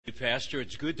Pastor.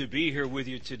 It's good to be here with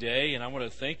you today, and I want to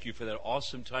thank you for that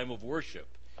awesome time of worship.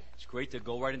 It's great to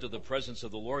go right into the presence of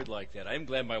the Lord like that. I'm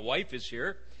glad my wife is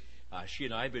here. She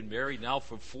and I have been married now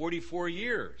for 44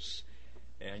 years,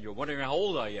 and you're wondering how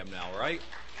old I am now, right?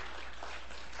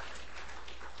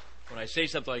 When I say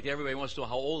something like that, everybody wants to know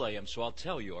how old I am, so I'll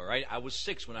tell you, all right? I was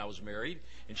 6 when I was married,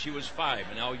 and she was 5,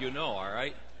 and now you know, all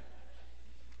right?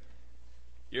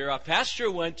 Your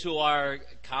pastor went to our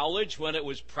college when it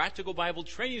was Practical Bible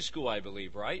Training School, I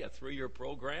believe, right? A 3-year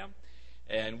program.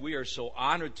 And we are so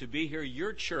honored to be here.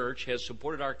 Your church has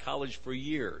supported our college for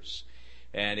years.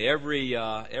 And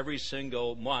every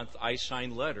single month I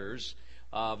sign letters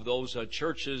of those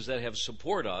churches that have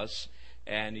supported us.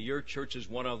 And your church is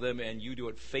one of them, and you do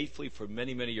it faithfully for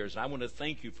many, many years. I want to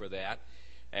thank you for that.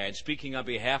 And speaking on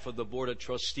behalf of the Board of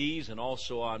Trustees and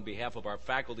also on behalf of our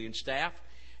faculty and staff,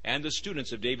 and the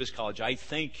students of Davis College, I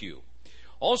thank you.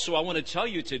 Also, I want to tell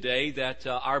you today that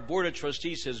our Board of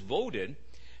Trustees has voted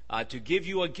to give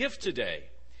you a gift today.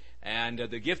 And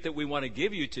the gift that we want to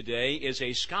give you today is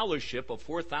a scholarship of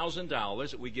 $4,000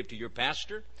 that we give to your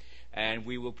pastor. And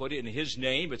we will put it in his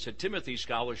name. It's a Timothy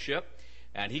scholarship.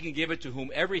 And he can give it to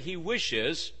whomever he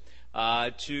wishes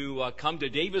to come to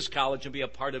Davis College and be a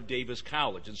part of Davis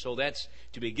College. And so that's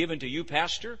to be given to you,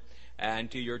 pastor, and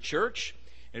to your church.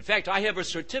 In fact, I have a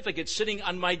certificate sitting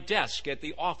on my desk at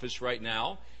the office right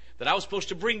now that I was supposed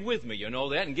to bring with me, you know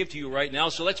that, and give to you right now.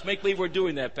 So let's make believe we're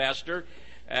doing that, Pastor.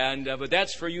 And but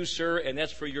that's for you, sir, and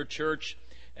that's for your church.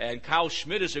 And Kyle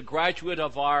Schmidt is a graduate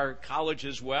of our college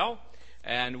as well,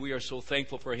 and we are so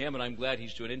thankful for him, and I'm glad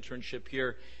he's doing an internship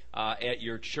here at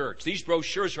your church. These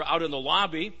brochures are out in the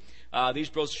lobby. These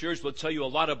brochures will tell you a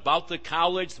lot about the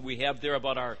college. We have there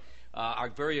about our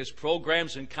various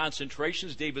programs and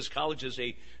concentrations. Davis College is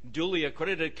a duly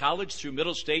accredited college through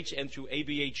Middle States and through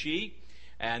ABHE.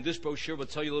 And this brochure will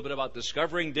tell you a little bit about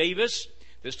discovering Davis.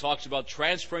 This talks about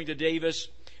transferring to Davis.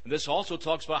 And this also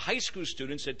talks about high school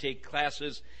students that take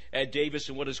classes at Davis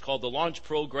in what is called the Launch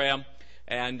Program.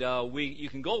 And you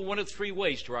can go one of 3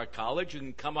 ways to our college. You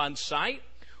can come on site,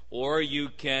 or you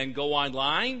can go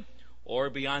online,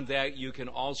 or beyond that, you can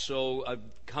also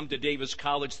come to Davis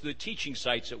College through the teaching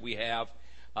sites that we have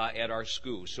at our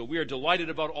school. So we are delighted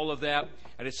about all of that,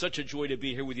 and it's such a joy to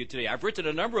be here with you today. I've written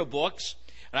a number of books,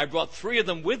 and I brought 3 of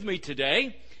them with me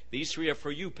today. These 3 are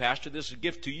for you, Pastor. This is a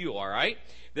gift to you, all right?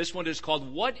 This one is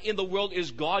called What in the World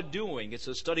is God Doing? It's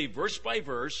a study verse by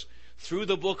verse through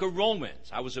the book of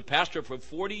Romans. I was a pastor for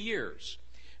 40 years.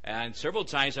 And several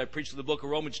times I preached the book of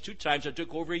Romans. 2 times I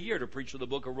took over a year to preach the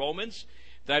book of Romans.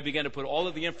 Then I began to put all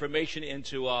of the information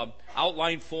into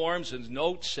outline forms and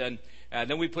notes, and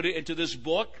then we put it into this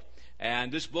book.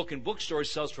 And this book in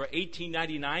bookstores sells for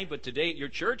 $18.99, but today at your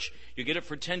church, you get it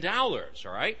for $10,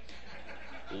 all right?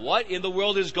 What in the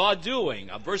world is God doing?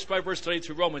 A verse-by-verse study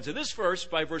through Romans. And this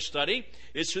verse-by-verse study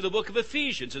is through the book of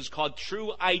Ephesians. It's called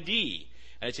True ID.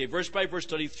 And it's a verse-by-verse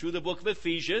study through the book of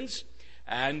Ephesians.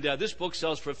 And this book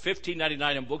sells for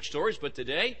 $15.99 in bookstores, but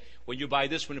today, when you buy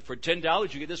this one for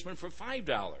 $10, you get this one for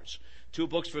 $5. 2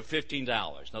 books for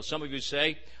 $15. Now, some of you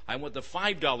say, I want the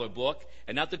 $5 book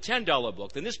and not the $10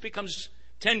 book. Then this becomes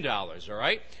 $10, all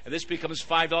right? And this becomes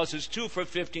 $5. It's 2 for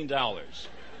 $15.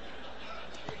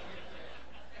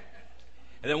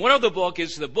 And then one other book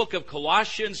is the book of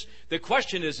Colossians. The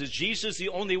question is Jesus the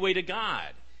only way to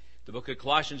God? The book of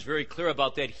Colossians is very clear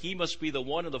about that. He must be the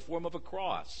one in the form of a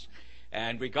cross.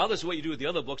 And regardless of what you do with the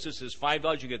other books, this is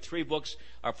 $5. You get 3 books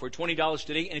for $20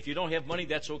 today. And if you don't have money,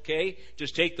 that's okay.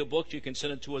 Just take the book. You can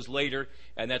send it to us later,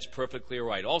 and that's perfectly all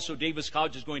right. Also, Davis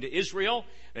College is going to Israel.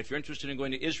 And if you're interested in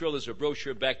going to Israel, there's a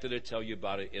brochure back there to tell you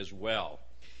about it as well.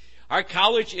 Our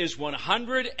college is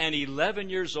 111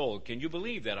 years old. Can you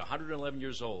believe that? 111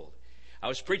 years old. I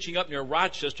was preaching up near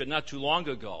Rochester not too long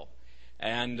ago,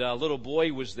 and a little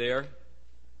boy was there.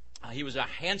 He was a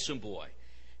handsome boy.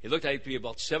 He looked like to be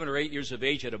about 7 or 8 years of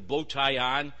age, had a bow tie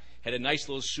on, had a nice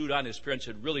little suit on. His parents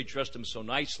had really dressed him so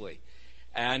nicely.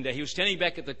 And he was standing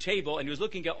back at the table, and he was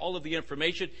looking at all of the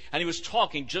information, and he was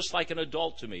talking just like an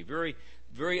adult to me. Very,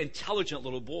 very intelligent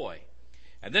little boy.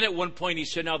 And then at one point he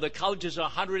said, now the college is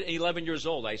 111 years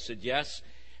old. I said, yes.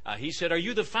 He said, are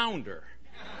you the founder?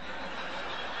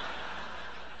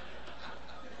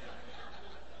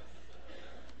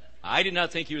 I did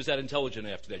not think he was that intelligent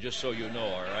after that, just so you know,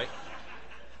 all right?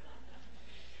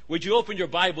 Would you open your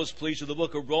Bibles, please, to the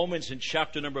book of Romans in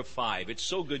chapter number 5. It's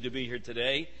so good to be here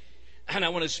today. And I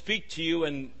want to speak to you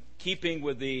in keeping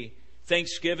with the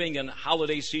Thanksgiving and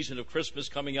holiday season of Christmas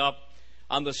coming up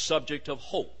on the subject of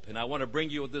hope. And I want to bring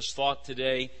you this thought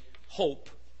today. Hope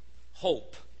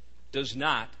does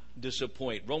not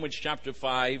disappoint. Romans chapter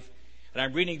 5, And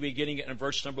I'm reading beginning in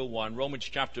verse number 1, Romans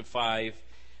chapter 5,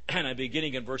 and I'm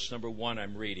beginning in verse number 1,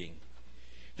 I'm reading.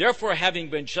 Therefore, having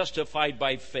been justified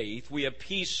by faith, we have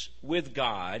peace with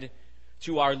God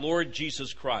through our Lord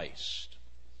Jesus Christ,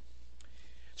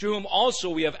 through whom also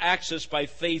we have access by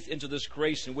faith into this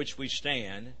grace in which we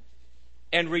stand,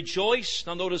 and rejoice,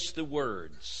 now notice the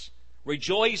words,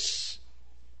 rejoice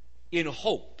in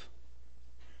hope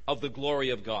of the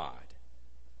glory of God.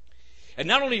 And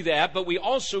not only that, but we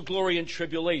also glory in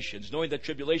tribulations, knowing that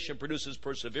tribulation produces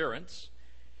perseverance,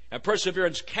 and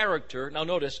perseverance character, now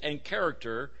notice, and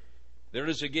character, there it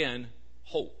is again,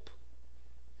 hope.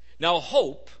 Now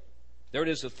hope, there it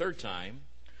is the third time,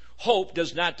 hope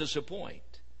does not disappoint,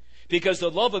 because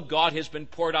the love of God has been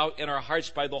poured out in our hearts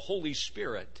by the Holy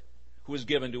Spirit who is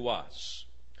given to us.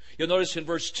 You'll notice in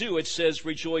verse 2 it says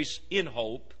rejoice in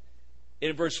hope.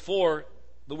 In verse 4,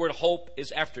 the word hope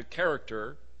is after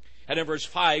character. And in verse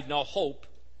 5, now hope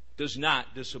does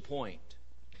not disappoint.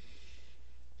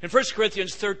 In 1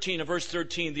 Corinthians 13, and verse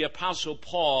 13, the Apostle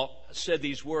Paul said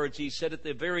these words. He said at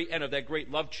the very end of that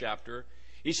great love chapter,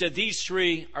 he said these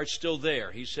three are still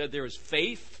there. He said there is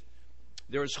faith,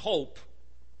 there is hope,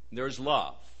 and there is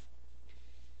love.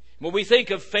 When we think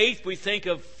of faith, we think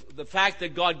of the fact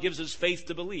that God gives us faith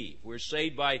to believe. We're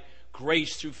saved by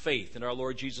grace through faith in our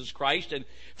Lord Jesus Christ. And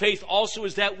faith also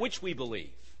is that which we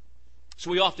believe. So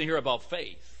we often hear about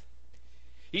faith.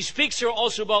 He speaks here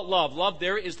also about love. Love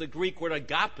there is the Greek word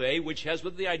agape, which has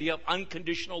with the idea of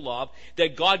unconditional love,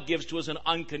 that God gives to us an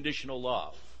unconditional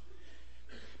love.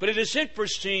 But it is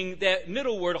interesting that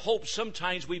middle word hope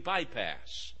sometimes we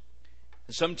bypass.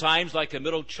 And sometimes, like a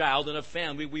middle child in a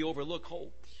family, we overlook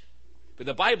hope. But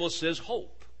the Bible says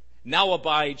hope. Now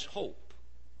abides hope.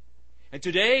 And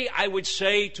today I would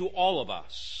say to all of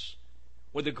us,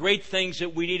 one of the great things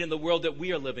that we need in the world that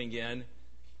we are living in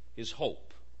is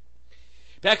hope.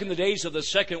 Back in the days of the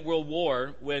Second World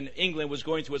War, when England was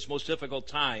going through its most difficult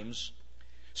times,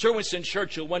 Sir Winston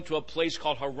Churchill went to a place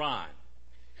called Haran,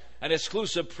 an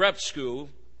exclusive prep school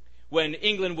when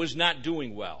England was not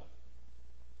doing well.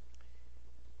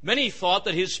 Many thought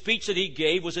that his speech that he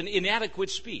gave was an inadequate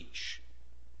speech.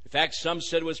 In fact, some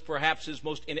said it was perhaps his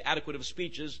most inadequate of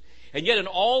speeches, and yet in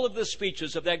all of the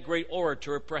speeches of that great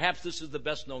orator, perhaps this is the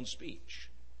best known speech.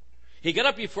 He got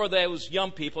up before those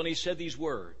young people and he said these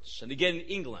words. And again,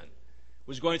 England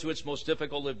was going through its most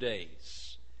difficult of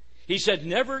days. He said,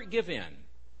 never give in.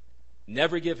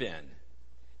 Never give in.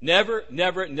 Never,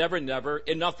 never, never, never,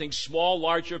 in nothing small,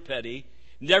 large, or petty.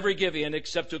 Never give in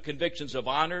except to convictions of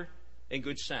honor and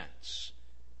good sense.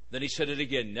 Then he said it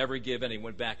again, never give in. He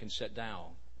went back and sat down.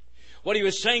 What he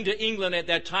was saying to England at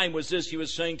that time was this. He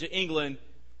was saying to England,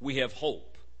 we have hope.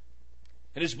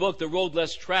 In his book, The Road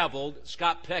Less Traveled,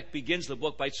 Scott Peck begins the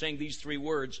book by saying these three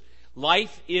words,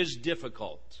 life is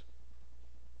difficult.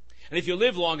 And if you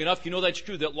live long enough, you know that's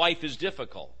true, that life is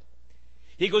difficult.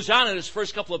 He goes on in his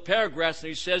first couple of paragraphs and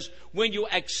he says, when you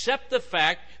accept the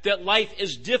fact that life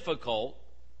is difficult,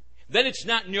 then it's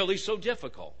not nearly so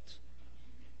difficult.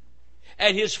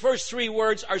 And his first three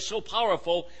words are so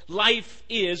powerful, life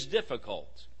is difficult.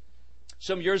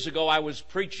 Some years ago, I was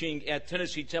preaching at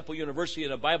Tennessee Temple University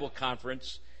at a Bible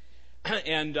conference,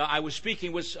 and I was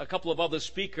speaking with a couple of other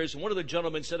speakers, and one of the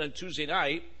gentlemen said on Tuesday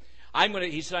night, I'm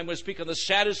going to speak on the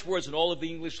saddest words in all of the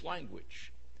English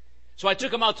language. So I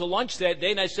took him out to lunch that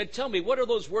day, and I said, tell me, what are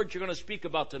those words you're going to speak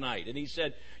about tonight? And he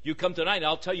said, you come tonight, and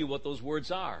I'll tell you what those words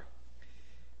are.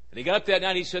 And he got up that night,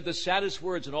 and he said, the saddest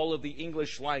words in all of the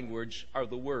English language are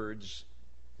the words,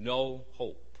 no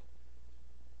hope.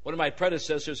 One of my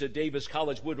predecessors at Davis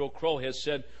College, Woodrow Crow, has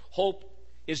said, hope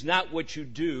is not what you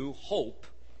do, hope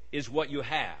is what you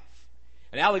have.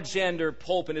 And Alexander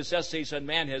Pope, in his essays on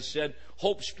man, has said,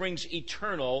 hope springs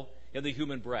eternal in the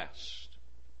human breast.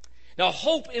 Now,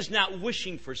 hope is not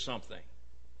wishing for something.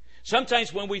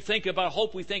 Sometimes when we think about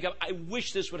hope, we think of, I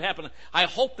wish this would happen. I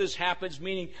hope this happens,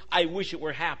 meaning I wish it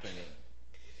were happening.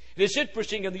 It is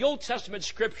interesting, in the Old Testament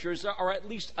scriptures, there are at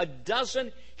least a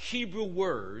dozen Hebrew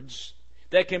words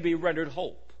that can be rendered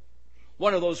hope.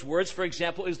 One of those words, for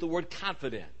example, is the word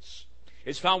confidence.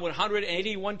 It's found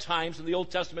 181 times in the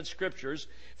Old Testament scriptures.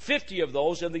 50 of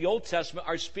those in the Old Testament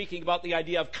are speaking about the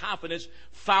idea of confidence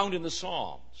found in the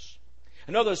Psalms.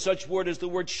 Another such word is the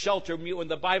word shelter, when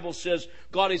the Bible says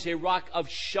God is a rock of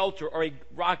shelter or a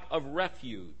rock of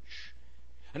refuge.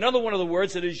 Another one of the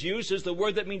words that is used is the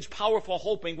word that means powerful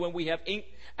hoping. When we have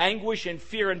anguish and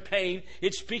fear and pain,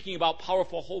 it's speaking about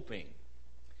powerful hoping.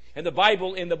 In the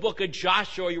Bible, in the book of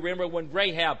Joshua, you remember when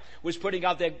Rahab was putting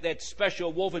out that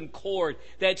special woven cord,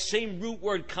 that same root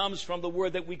word comes from the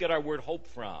word that we get our word hope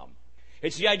from.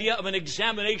 It's the idea of an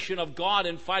examination of God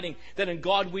and finding that in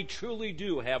God we truly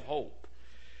do have hope.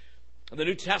 In the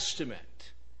New Testament,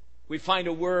 we find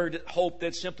a word, hope,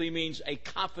 that simply means a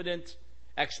confident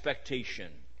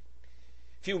expectation.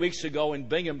 A few weeks ago in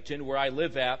Binghamton, where I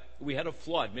live at, we had a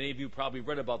flood. Many of you probably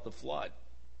read about the flood.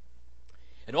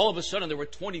 And all of a sudden, there were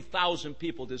 20,000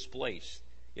 people displaced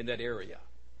in that area.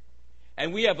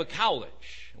 And we have a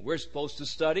college. We're supposed to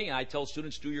study. And I tell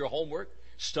students, do your homework,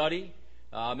 study,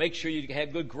 make sure you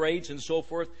have good grades and so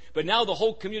forth. But now the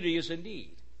whole community is in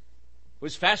need. It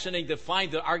was fascinating to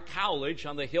find that our college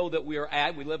on the hill that we are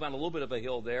at, we live on a little bit of a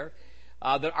hill there,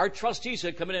 that our trustees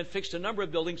had come in and fixed a number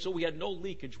of buildings so we had no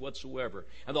leakage whatsoever.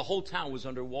 And the whole town was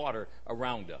underwater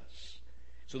around us.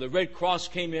 So the Red Cross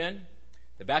came in,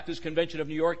 the Baptist Convention of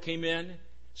New York came in,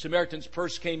 Samaritan's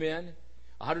Purse came in,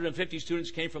 150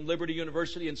 students came from Liberty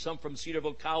University and some from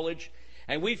Cedarville College.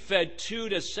 And we fed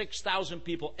 2,000 to 6,000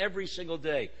 people every single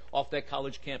day off that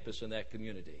college campus in that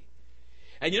community.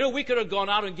 And you know, we could have gone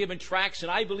out and given tracts,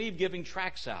 and I believe giving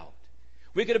tracts out.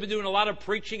 We could have been doing a lot of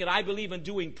preaching, and I believe in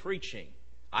doing preaching.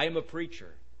 I am a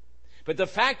preacher. But the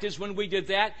fact is, when we did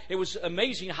that, it was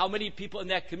amazing how many people in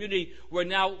that community were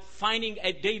now finding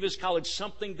at Davis College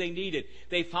something they needed.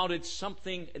 They found it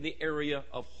something in the area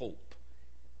of hope.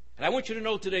 And I want you to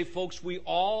know today, folks, we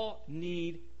all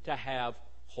need to have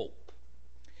hope.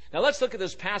 Now let's look at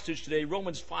this passage today,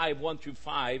 Romans 5, 1 through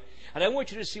 5. And I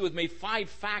want you to see with me 5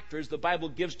 factors the Bible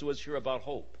gives to us here about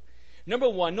hope. Number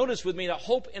 1, notice with me that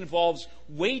hope involves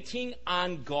waiting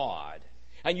on God.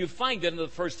 And you find that in the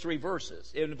first 3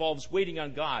 verses. It involves waiting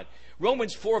on God.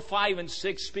 Romans 4, 5, and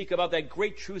 6 speak about that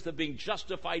great truth of being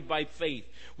justified by faith.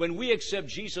 When we accept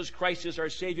Jesus Christ as our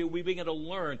Savior, we begin to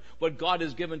learn what God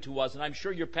has given to us. And I'm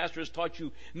sure your pastor has taught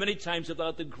you many times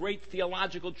about the great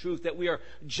theological truth that we are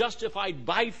justified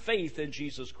by faith in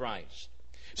Jesus Christ.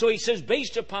 So he says,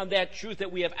 based upon that truth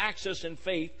that we have access in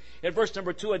faith, in verse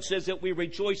number 2 it says that we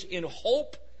rejoice in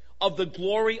hope of the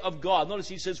glory of God. Notice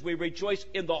he says we rejoice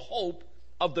in the hope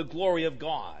of the glory of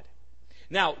God.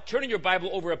 Now, turning your Bible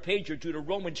over a page or two to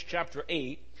Romans chapter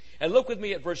 8, and look with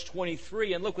me at verse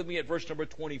 23, and look with me at verse number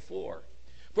 24.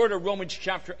 Go to Romans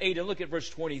chapter 8 and look at verse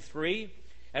 23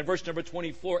 and verse number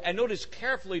 24. And notice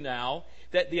carefully now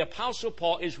that the Apostle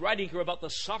Paul is writing here about the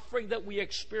suffering that we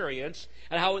experience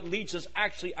and how it leads us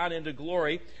actually on into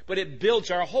glory, but it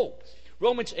builds our hope.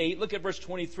 Romans 8, look at verse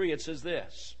 23, it says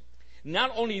this.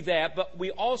 Not only that, but we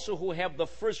also who have the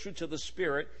first fruits of the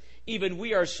Spirit, even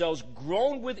we ourselves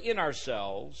groan within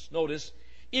ourselves, notice,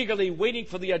 eagerly waiting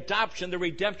for the adoption, the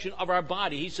redemption of our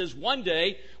body. He says one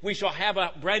day we shall have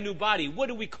a brand new body. What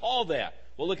do we call that?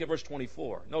 Well, look at verse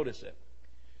 24. Notice it.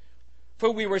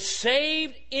 For we were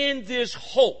saved in this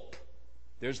hope.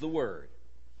 There's the word.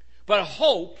 But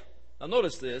hope, now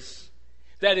notice this,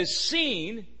 that is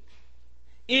seen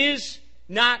is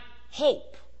not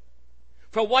hope.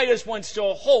 For why does one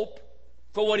still hope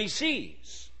for what he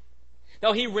sees?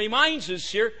 Now, he reminds us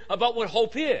here about what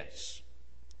hope is.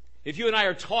 If you and I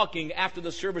are talking after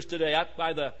the service today up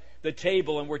by the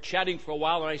table and we're chatting for a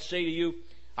while and I say to you,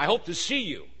 I hope to see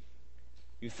you.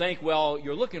 You think, well,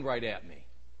 you're looking right at me.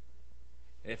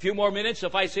 In a few more minutes,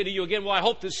 if I say to you again, well, I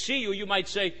hope to see you, you might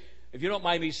say, if you don't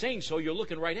mind me saying so, you're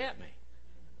looking right at me.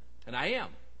 And I am.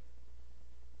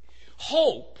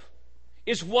 Hope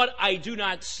is what I do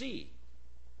not see.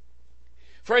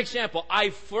 For example, I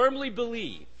firmly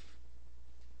believe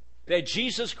that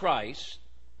Jesus Christ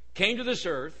came to this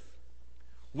earth,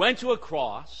 went to a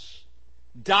cross,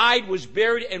 died, was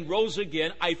buried, and rose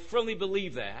again. I firmly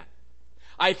believe that.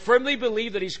 I firmly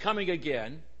believe that he's coming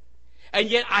again. And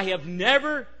yet I have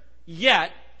never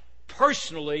yet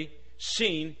personally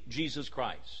seen Jesus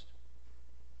Christ.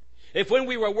 If when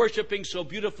we were worshiping so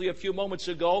beautifully a few moments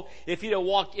ago, if he'd have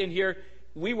walked in here,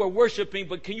 we were worshiping,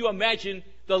 but can you imagine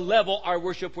the level our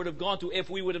worship would have gone to if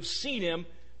we would have seen him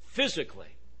physically?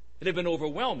 It would have been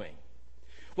overwhelming.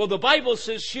 Well, the Bible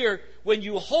says here, when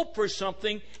you hope for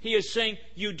something, he is saying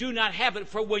you do not have it.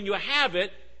 For when you have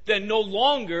it, then no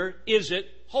longer is it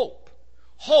hope.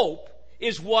 Hope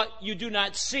is what you do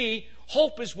not see.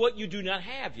 Hope is what you do not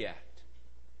have yet.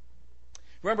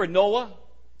 Remember Noah?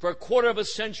 For a quarter of a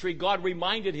century, God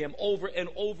reminded him over and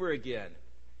over again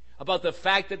about the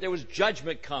fact that there was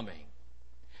judgment coming.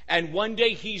 And one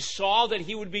day he saw that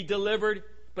he would be delivered,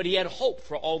 but he had hope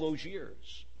for all those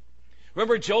years.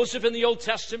 Remember Joseph in the Old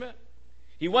Testament?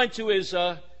 He went to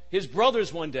his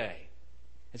brothers one day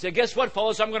and said, guess what,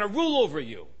 fellas, I'm going to rule over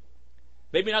you.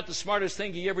 Maybe not the smartest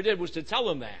thing he ever did was to tell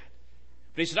them that.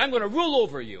 But he said, I'm going to rule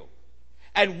over you.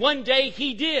 And one day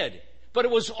he did. But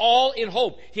it was all in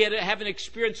hope. He had to have an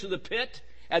experience through the pit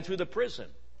and through the prison.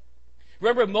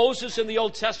 Remember Moses in the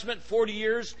Old Testament, 40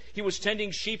 years, he was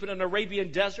tending sheep in an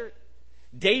Arabian desert.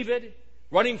 David,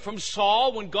 running from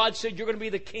Saul when God said, you're going to be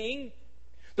the king.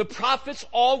 The prophets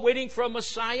all waiting for a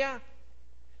Messiah.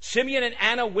 Simeon and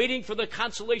Anna waiting for the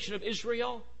consolation of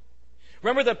Israel.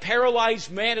 Remember the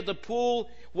paralyzed man at the pool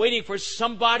waiting for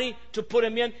somebody to put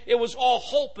him in? It was all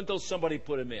hope until somebody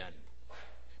put him in.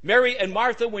 Mary and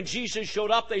Martha, when Jesus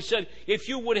showed up, they said, if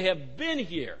you would have been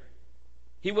here,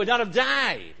 he would not have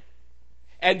died.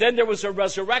 And then there was a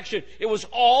resurrection. It was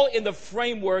all in the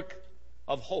framework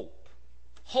of hope.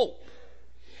 Hope.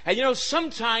 And you know,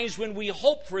 sometimes when we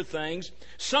hope for things,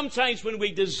 sometimes when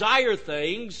we desire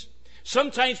things,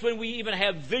 sometimes when we even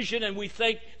have vision and we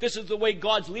think this is the way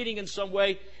God's leading in some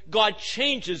way, God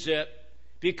changes it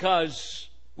because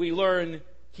we learn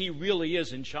He really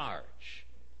is in charge.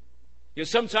 You know,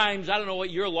 sometimes, I don't know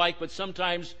what you're like, but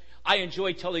sometimes I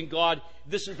enjoy telling God,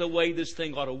 this is the way this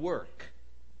thing ought to work.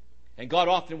 And God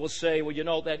often will say, well, you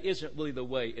know, that isn't really the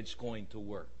way it's going to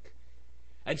work.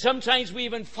 And sometimes we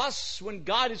even fuss when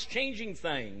God is changing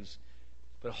things.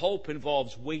 But hope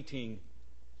involves waiting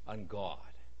on God.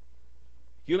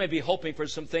 You may be hoping for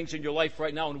some things in your life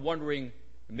right now and wondering,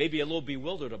 maybe a little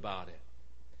bewildered about it.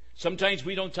 Sometimes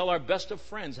we don't tell our best of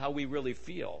friends how we really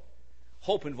feel.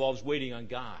 Hope involves waiting on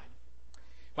God.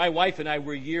 My wife and I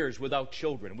were years without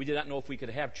children. We did not know if we could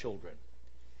have children.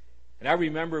 And I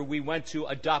remember we went to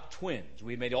adopt twins.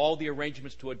 We made all the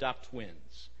arrangements to adopt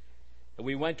twins. And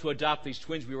we went to adopt these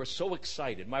twins. We were so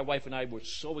excited. My wife and I were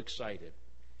so excited.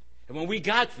 And when we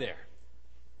got there,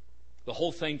 the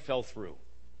whole thing fell through.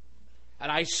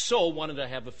 And I so wanted to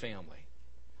have a family.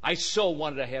 I so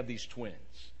wanted to have these twins.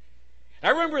 And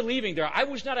I remember leaving there. I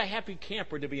was not a happy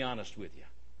camper, to be honest with you.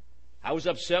 I was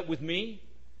upset with me.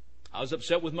 I was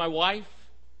upset with my wife.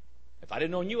 If I'd have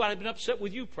known you, I'd have been upset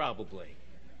with you probably.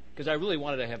 Because I really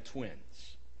wanted to have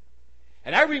twins.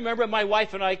 And I remember my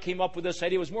wife and I came up with this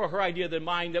idea. It was more her idea than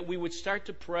mine, that we would start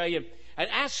to pray and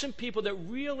ask some people that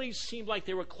really seemed like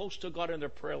they were close to God in their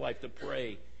prayer life to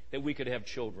pray that we could have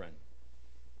children.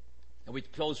 And we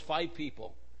chose 5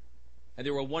 people. And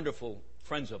they were wonderful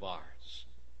friends of ours.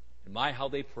 And my, how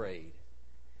they prayed.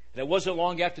 And it wasn't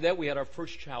long after that we had our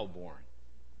first child born.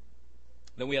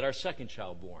 Then we had our second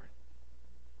child born.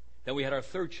 Then we had our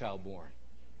third child born.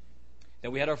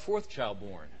 Then we had our fourth child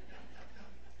born.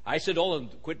 I said, Olin,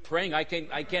 quit praying. I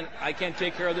can't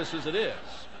take care of this as it is.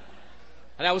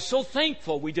 And I was so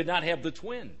thankful we did not have the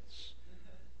twins,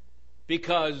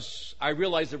 because I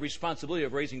realized the responsibility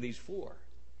of raising these 4.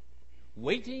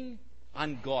 Waiting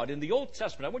on God. In the Old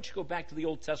Testament, I want you to go back to the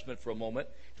Old Testament for a moment,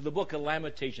 to the book of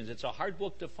Lamentations. It's a hard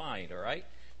book to find, all right?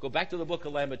 Go back to the book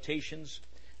of Lamentations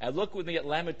and look with me at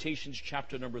Lamentations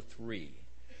chapter number 3.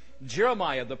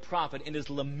 Jeremiah the prophet, in his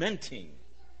lamenting,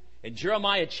 in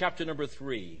Jeremiah chapter number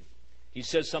 3, he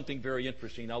says something very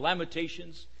interesting. Now,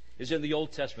 Lamentations is in the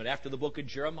Old Testament after the book of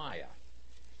Jeremiah.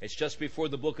 It's just before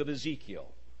the book of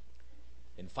Ezekiel.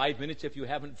 In 5 minutes, if you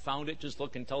haven't found it, just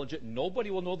look intelligent. Nobody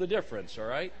will know the difference, all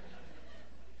right?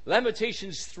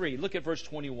 Lamentations 3, look at verse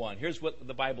 21. Here's what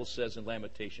the Bible says in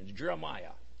Lamentations.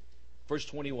 Jeremiah, verse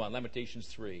 21, Lamentations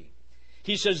 3.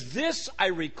 He says, this I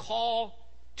recall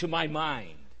to my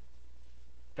mind.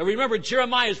 Now remember,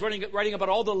 Jeremiah is writing about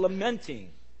all the lamenting,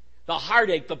 the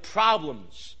heartache, the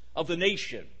problems of the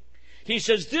nation. He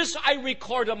says, this I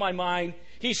recall to my mind.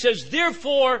 He says,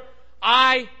 therefore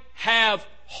I have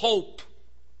hope.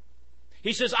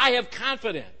 He says, I have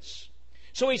confidence.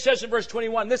 So he says in verse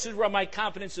 21, this is where my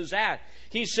confidence is at.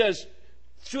 He says,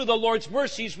 through the Lord's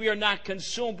mercies we are not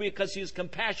consumed, because His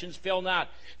compassions fail not.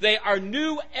 They are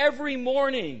new every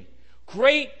morning.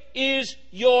 Great is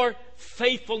your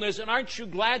faithfulness. And aren't you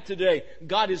glad today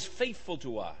God is faithful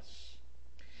to us?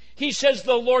 He says,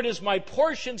 the Lord is my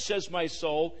portion, says my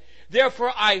soul.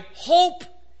 Therefore I hope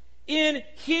in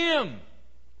Him.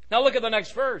 Now look at the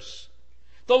next verse.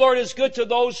 The Lord is good to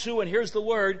those who, and here's the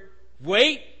word,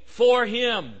 wait for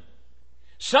Him.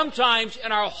 Sometimes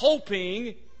in our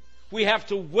hoping, we have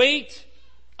to wait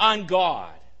on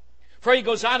God. For he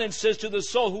goes on and says, to the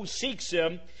soul who seeks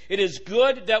Him, it is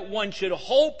good that one should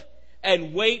hope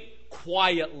and wait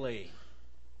quietly.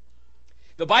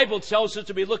 The Bible tells us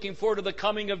to be looking forward to the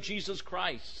coming of Jesus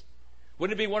Christ.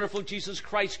 Wouldn't it be wonderful if Jesus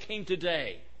Christ came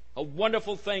today? A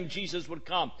wonderful thing, Jesus would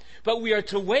come. But we are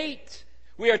to wait.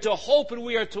 We are to hope and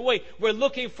we are to wait. We're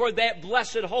looking for that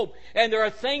blessed hope. And there are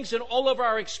things in all of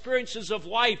our experiences of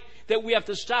life that we have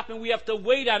to stop and we have to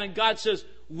wait on. And God says,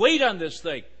 wait on this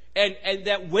thing. And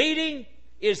that waiting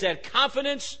is that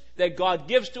confidence that God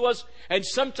gives to us. And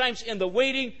sometimes in the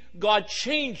waiting, God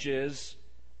changes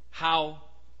how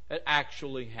it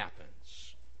actually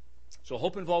happens. So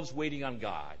hope involves waiting on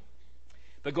God.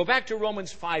 But go back to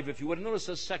Romans 5 if you would. Notice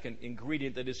a second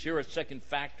ingredient that is here, a second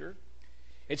factor.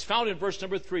 It's found in verse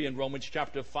number 3 in Romans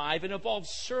chapter 5. It involves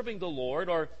serving the Lord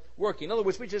or working. In other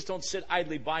words, we just don't sit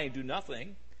idly by and do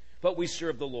nothing, but we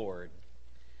serve the Lord.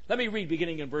 Let me read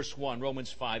beginning in verse 1,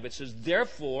 Romans 5. It says,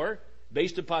 therefore,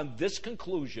 based upon this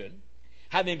conclusion,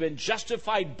 having been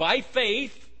justified by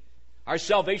faith, our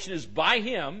salvation is by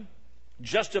Him,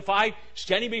 justified,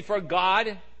 standing before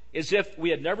God as if we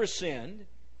had never sinned.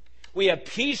 We have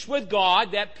peace with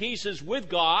God. That peace is with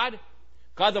God.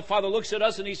 God the Father looks at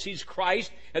us and He sees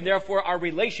Christ, and therefore our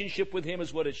relationship with Him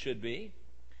is what it should be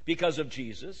because of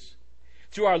Jesus.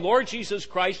 Through our Lord Jesus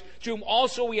Christ, to whom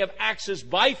also we have access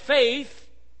by faith.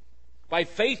 By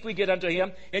faith we get unto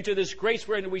Him, into this grace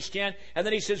wherein we stand. And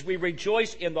then He says we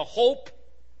rejoice in the hope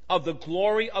of the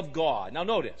glory of God. Now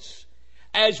notice,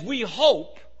 as we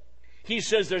hope, He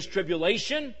says there's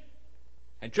tribulation,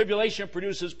 and tribulation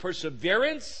produces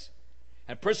perseverance,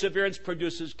 and perseverance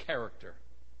produces character.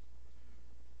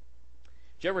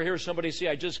 Did you ever hear somebody say,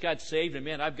 I just got saved, and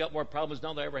man, I've got more problems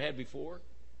now than I ever had before?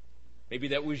 Maybe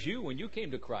that was you when you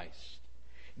came to Christ.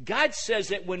 God says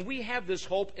that when we have this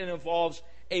hope, it involves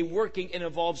a working, it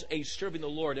involves a serving the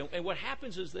Lord. And what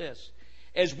happens is this.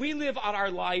 As we live out our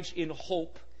lives in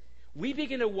hope, we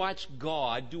begin to watch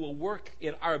God do a work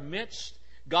in our midst,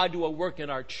 God do a work in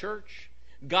our church,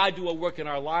 God do a work in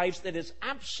our lives that is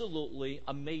absolutely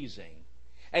amazing.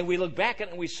 And we look back at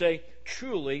it and we say,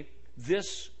 truly,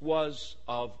 this was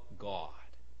of God.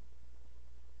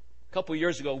 A couple of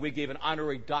years ago, we gave an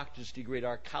honorary doctor's degree at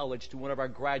our college to one of our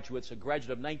graduates, a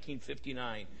graduate of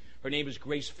 1959. Her name is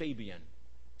Grace Fabian.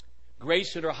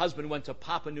 Grace and her husband went to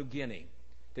Papua New Guinea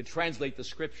to translate the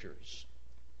Scriptures.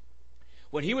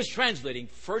 When he was translating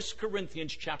 1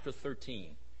 Corinthians chapter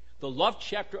 13, the love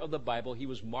chapter of the Bible, he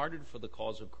was martyred for the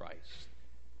cause of Christ.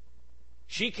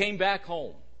 She came back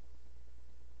home,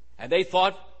 and they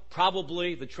thought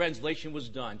probably the translation was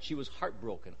done. She was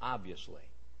heartbroken, obviously.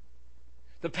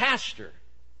 The pastor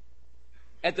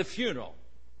at the funeral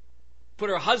put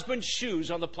her husband's shoes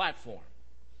on the platform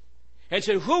and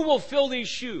said, who will fill these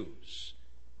shoes?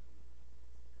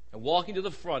 And walking to the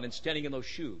front and standing in those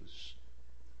shoes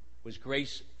was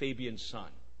Grace Fabian's son.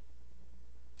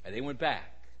 And they went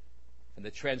back, and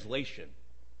the translation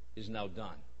is now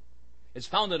done. It's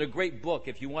found in a great book.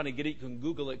 If you want to get it, you can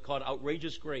Google it, called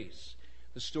Outrageous Grace,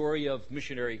 the story of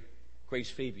missionary Grace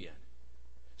Fabian.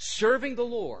 Serving the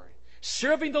Lord.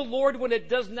 Serving the Lord when it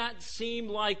does not seem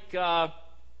like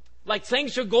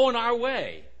things are going our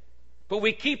way. But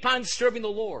we keep on serving the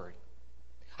Lord.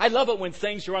 I love it when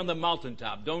things are on the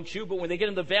mountaintop, don't you? But when they get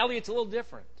in the valley, it's a little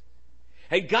different.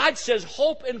 And God says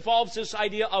hope involves this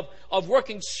idea of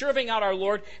working, serving out our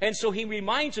Lord. And so He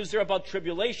reminds us there about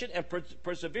tribulation and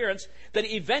perseverance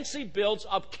that eventually builds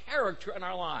up character in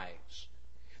our lives.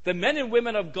 The men and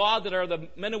women of God that are the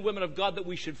men and women of God that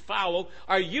we should follow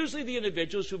are usually the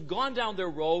individuals who've gone down their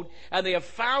road and they have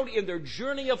found in their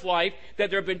journey of life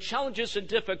that there have been challenges and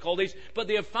difficulties, but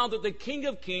they have found that the King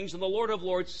of Kings and the Lord of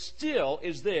Lords still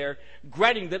is there,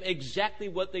 granting them exactly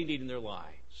what they need in their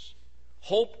lives.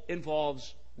 Hope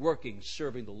involves working,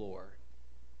 serving the Lord.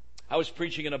 I was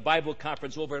preaching in a Bible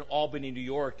conference over in Albany, New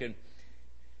York, and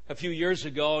a few years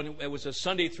ago, and it was a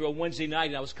Sunday through a Wednesday night,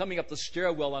 and I was coming up the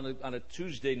stairwell on a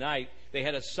Tuesday night. They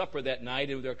had a supper that night,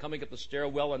 and they were coming up the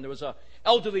stairwell, and there was an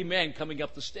elderly man coming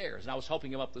up the stairs, and I was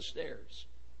helping him up the stairs.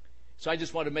 So I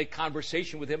just wanted to make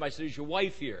conversation with him. I said, is your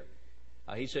wife here?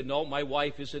 He said, no, my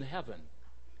wife is in heaven.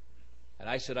 And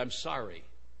I said, I'm sorry.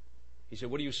 He said,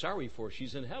 what are you sorry for?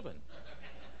 She's in heaven.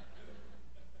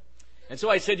 And so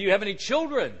I said, do you have any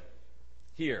children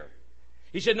here?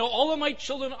 He said, no, all of my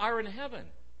children are in heaven.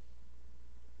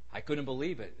 I couldn't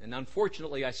believe it. And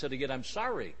unfortunately, I said again, I'm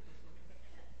sorry.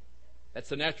 That's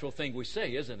the natural thing we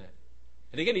say, isn't it?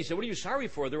 And again, he said, what are you sorry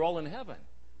for? They're all in heaven.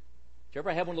 Did you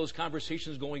ever have one of those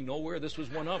conversations going nowhere? This was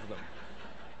one of them.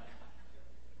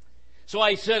 So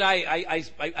I said,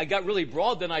 I got really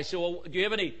broad then. I said, well, do you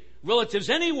have any relatives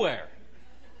anywhere?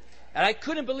 And I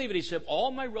couldn't believe it. He said,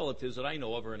 all my relatives that I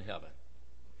know of are in heaven.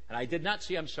 And I did not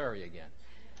say I'm sorry again.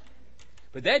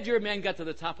 But that dear man got to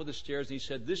the top of the stairs and he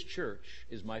said, this church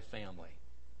is my family.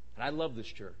 And I love this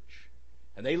church.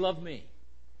 And they love me.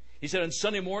 He said, on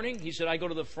Sunday morning, he said, I go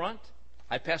to the front.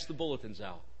 I pass the bulletins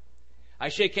out. I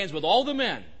shake hands with all the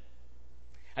men.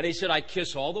 And he said, I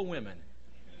kiss all the women.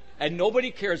 And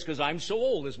nobody cares because I'm so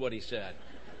old, is what he said.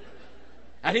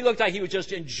 And he looked like he was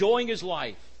just enjoying his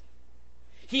life.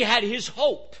 He had his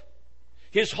hope.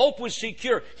 His hope was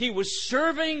secure. He was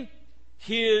serving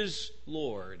his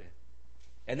Lord.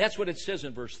 And that's what it says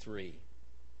in verse 3.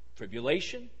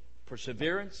 Tribulation,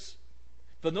 perseverance.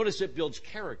 But notice it builds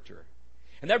character.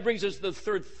 And that brings us to the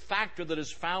third factor that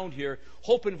is found here.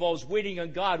 Hope involves waiting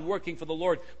on God, working for the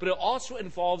Lord, but it also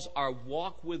involves our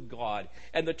walk with God.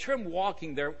 And the term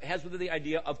walking there has with it the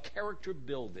idea of character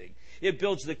building. It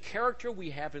builds the character we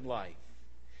have in life.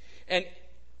 And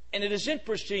it is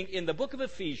interesting in the book of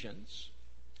Ephesians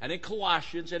and in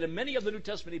Colossians and in many of the New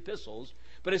Testament epistles,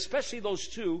 but especially those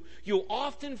two, you'll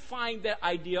often find that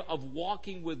idea of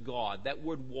walking with God, that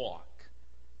word walk.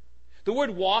 The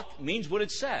word walk means what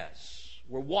it says.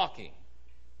 We're walking.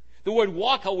 The word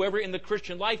walk, however, in the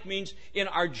Christian life means in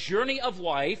our journey of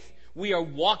life, we are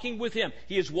walking with Him.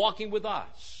 He is walking with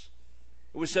us.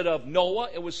 It was said of Noah,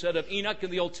 it was said of Enoch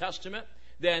in the Old Testament,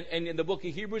 then and in the book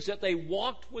of Hebrews, that they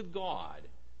walked with God.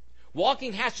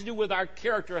 Walking has to do with our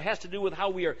character. It has to do with how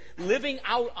we are living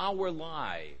out our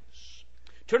lives.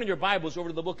 Turn in your Bibles over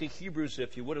to the book of Hebrews,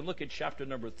 if you would, and look at chapter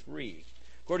number 3.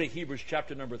 Go to Hebrews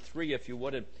chapter number 3, if you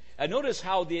would. And notice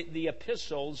how the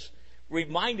epistles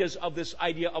remind us of this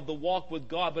idea of the walk with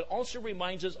God, but also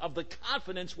reminds us of the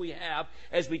confidence we have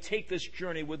as we take this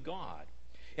journey with God.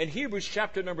 In Hebrews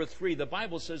chapter number 3, the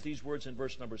Bible says these words in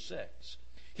verse number 6.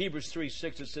 Hebrews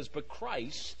 3:6, it says, "But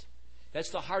Christ,"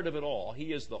 that's the heart of it all,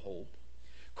 He is the hope,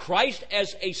 "Christ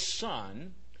as a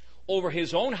son over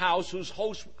His own house, whose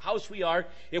house we are,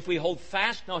 if we hold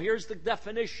fast." Now here's the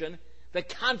definition, the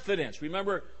confidence.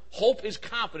 Remember, hope is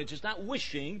confidence. It's not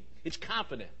wishing, it's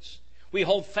confidence. We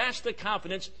hold fast the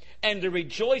confidence and the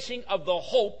rejoicing of the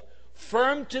hope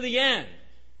firm to the end.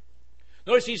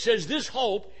 Notice he says this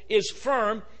hope is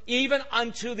firm even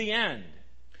unto the end.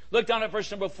 Look down at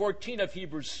verse number 14 of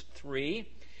Hebrews 3.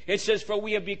 It says, "For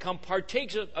we have become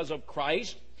partakers of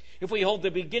Christ, if we hold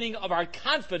the beginning of our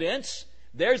confidence."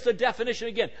 There's the definition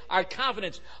again. Our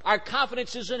confidence. Our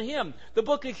confidence is in Him. The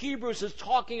book of Hebrews is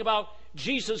talking about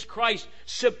Jesus Christ,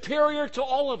 superior to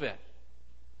all of it.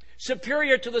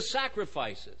 Superior to the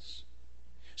sacrifices.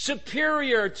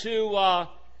 Superior to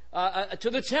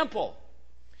the temple.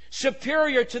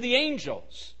 Superior to the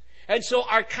angels. And so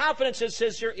our confidence, it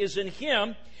says here, is in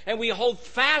Him, and we hold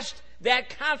fast that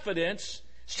confidence,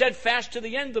 steadfast to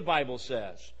the end, the Bible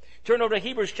says. Turn over to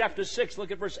Hebrews chapter 6,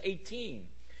 look at verse 18.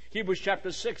 Hebrews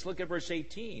chapter 6, look at verse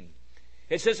 18.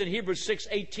 It says in Hebrews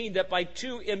 6:18 that by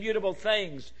two immutable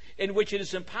things in which it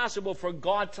is impossible for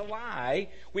God to lie,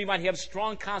 we might have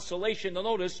strong consolation. Now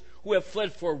notice, who have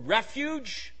fled for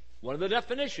refuge, one of the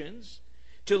definitions,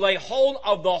 to lay hold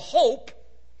of the hope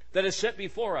that is set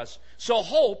before us. So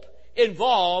hope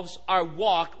involves our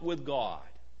walk with God.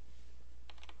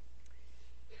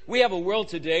 We have a world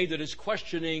today that is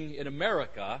questioning in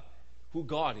America who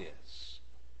God is.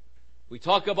 We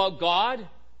talk about God,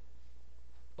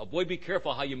 but boy, be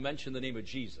careful how you mention the name of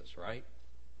Jesus, right?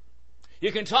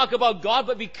 You can talk about God,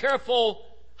 but be careful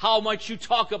how much you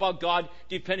talk about God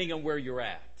depending on where you're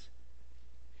at.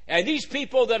 And these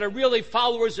people that are really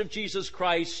followers of Jesus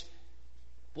Christ,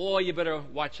 boy, you better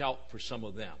watch out for some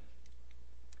of them.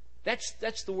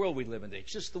 That's the world we live in today.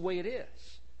 It's just the way it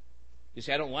is. You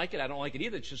say, I don't like it. I don't like it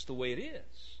either. It's just the way it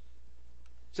is.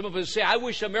 Some of us say, I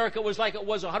wish America was like it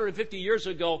was 150 years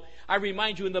ago. I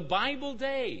remind you, in the Bible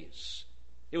days,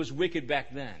 it was wicked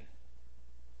back then.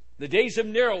 The days of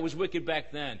Nero was wicked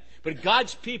back then. But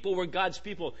God's people were God's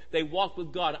people. They walked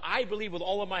with God. I believe with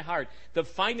all of my heart, the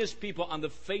finest people on the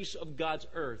face of God's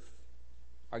earth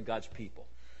are God's people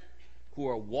who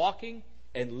are walking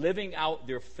and living out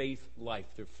their faith life,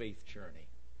 their faith journey.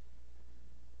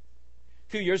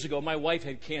 A few years ago, my wife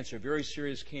had cancer, very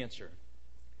serious cancer.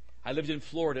 I lived in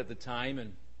Florida at the time,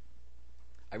 and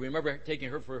I remember taking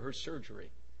her for her surgery.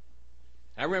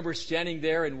 I remember standing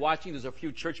there and watching. There's a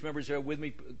few church members there with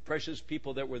me, precious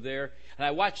people that were there. And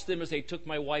I watched them as they took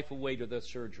my wife away to the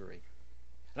surgery.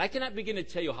 And I cannot begin to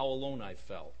tell you how alone I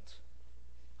felt,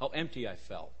 how empty I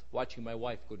felt, watching my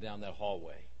wife go down that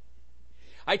hallway.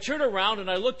 I turned around and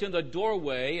I looked in the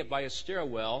doorway by a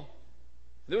stairwell.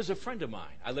 There was a friend of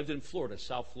mine. I lived in Florida,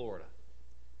 South Florida.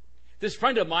 This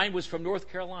friend of mine was from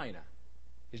North Carolina.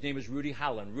 His name is Rudy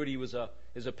Holland. Rudy is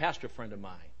a pastor friend of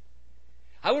mine.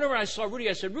 I went over and I saw Rudy.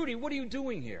 I said, Rudy, what are you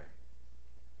doing here?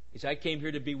 He said, I came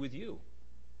here to be with you.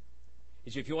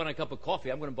 He said, if you want a cup of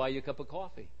coffee, I'm going to buy you a cup of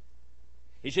coffee.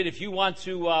 He said, if you want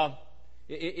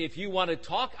to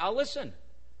talk, I'll listen.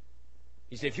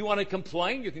 He said, if you want to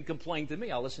complain, you can complain to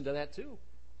me. I'll listen to that too.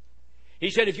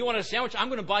 He said, if you want a sandwich, I'm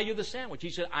going to buy you the sandwich.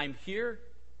 He said, I'm here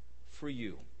for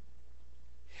you.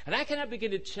 And I cannot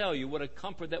begin to tell you what a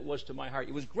comfort that was to my heart.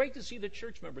 It was great to see the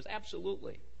church members,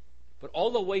 absolutely. But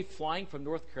all the way flying from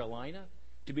North Carolina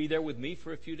to be there with me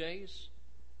for a few days.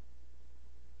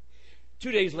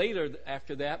 2 days later,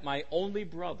 after that, my only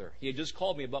brother, he had just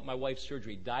called me about my wife's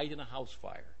surgery, died in a house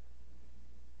fire.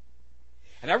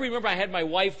 And I remember I had my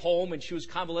wife home, and she was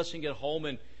convalescing at home,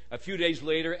 and a few days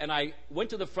later, and I went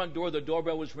to the front door, the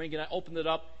doorbell was ringing, I opened it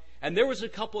up, and there was a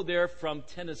couple there from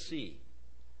Tennessee.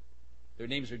 Their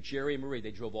names are Jerry and Marie.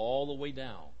 They drove all the way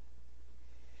down.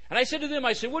 And I said to them,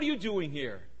 I said, what are you doing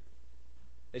here?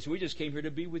 They said, we just came here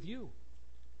to be with you.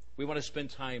 We want to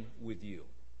spend time with you.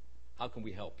 How can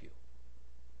we help you?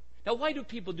 Now, why do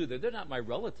people do that? They're not my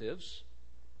relatives.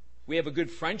 We have a good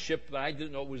friendship, but I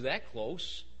didn't know it was that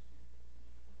close.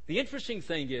 The interesting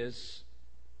thing is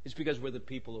because we're the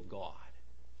people of God.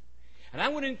 And I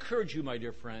want to encourage you, my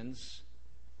dear friends,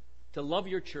 to love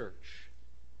your church.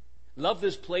 Love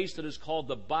this place that is called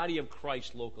the body of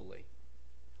Christ locally.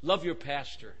 Love your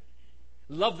pastor.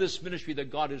 Love this ministry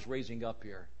that God is raising up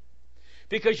here.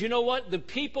 Because you know what? The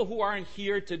people who aren't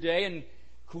here today and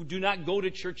who do not go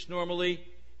to church normally,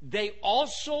 they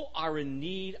also are in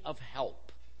need of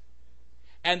help.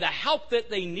 And the help that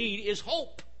they need is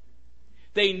hope.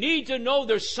 They need to know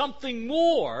there's something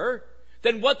more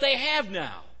than what they have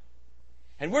now.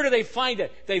 And where do they find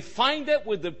it? They find it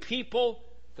with the people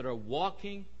that are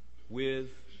walking with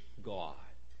God.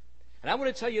 And I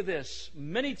want to tell you this,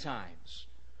 many times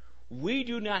we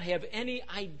do not have any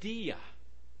idea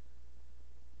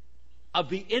of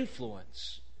the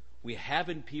influence we have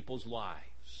in people's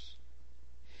lives.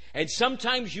 And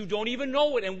sometimes you don't even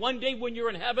know it, and one day when you're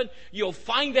in heaven, you'll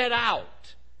find that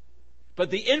out. But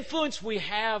the influence we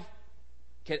have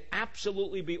can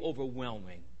absolutely be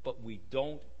overwhelming, but we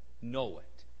don't know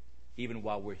it, even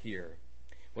while we're here.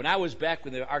 When I was back,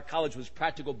 when our college was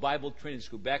Practical Bible Training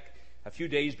School, back a few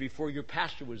days before your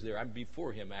pastor was there, I'm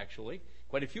before him actually,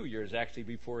 quite a few years actually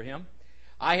before him,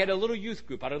 I had a little youth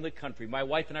group out in the country. My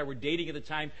wife and I were dating at the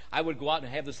time. I would go out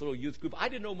and have this little youth group. I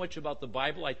didn't know much about the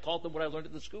Bible. I taught them what I learned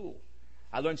at the school.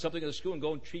 I learned something at the school and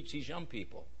go and teach these young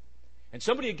people. And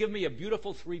somebody had given me a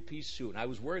beautiful three-piece suit, and I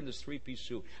was wearing this three-piece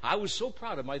suit. I was so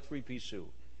proud of my three-piece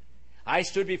suit. I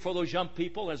stood before those young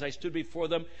people, and as I stood before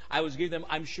them, I was giving them,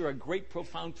 I'm sure, a great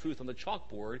profound truth on the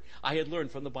chalkboard I had learned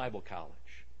from the Bible college.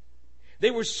 They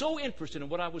were so interested in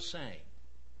what I was saying.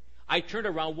 I turned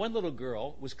around, one little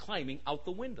girl was climbing out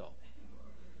the window.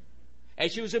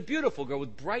 And she was a beautiful girl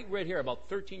with bright red hair, about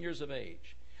 13 years of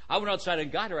age. I went outside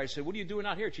and got her. I said, what are you doing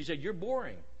out here? She said, you're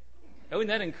boring. Isn't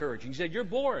that encouraging? She said, you're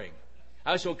boring.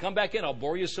 I said, well, come back in. I'll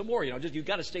bore you some more. You've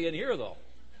got to stay in here, though.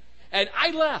 And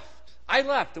I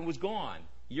left and was gone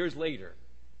years later.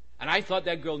 And I thought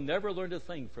that girl never learned a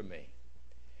thing from me.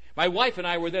 My wife and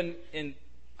I were then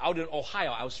out in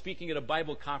Ohio. I was speaking at a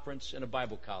Bible conference in a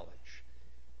Bible college.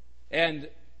 And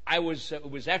it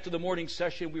was after the morning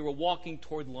session. We were walking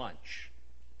toward lunch.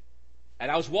 And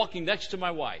I was walking next to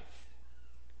my wife.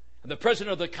 And the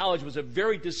president of the college was a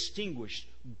very distinguished,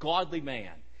 godly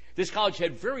man. This college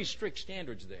had very strict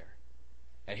standards there.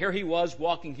 And here he was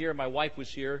walking here. My wife was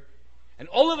here. And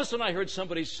all of a sudden I heard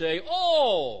somebody say,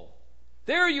 oh,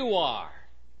 there you are.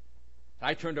 And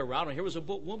I turned around and here was a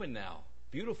woman now,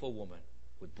 beautiful woman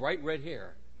with bright red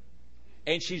hair.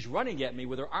 And she's running at me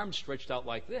with her arms stretched out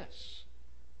like this.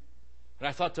 And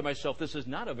I thought to myself, this is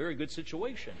not a very good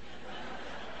situation.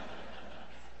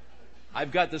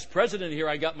 I've got this president here,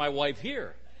 I got my wife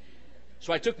here.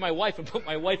 So I took my wife and put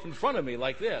my wife in front of me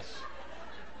like this.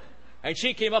 And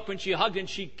she came up and she hugged and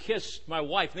she kissed my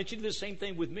wife. And then she did the same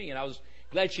thing with me. And I was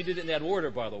glad she did it in that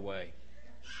order, by the way.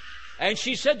 And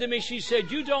she said to me, she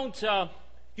said, you don't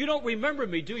remember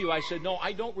me, do you? I said, no,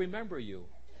 I don't remember you.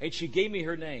 And she gave me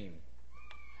her name.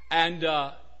 And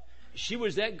she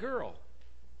was that girl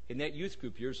in that youth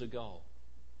group years ago.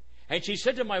 And she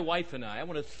said to my wife and I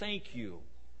want to thank you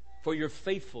for your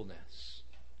faithfulness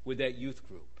with that youth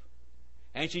group.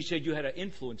 And she said, you had an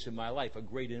influence in my life, a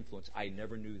great influence. I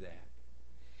never knew that.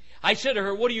 I said to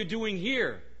her, what are you doing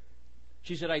here?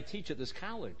 She said, I teach at this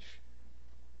college.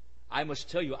 I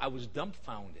must tell you, I was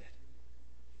dumbfounded.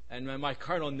 And in my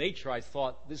carnal nature, I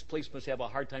thought, this place must have a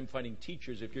hard time finding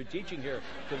teachers if you're teaching here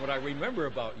from what I remember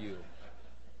about you.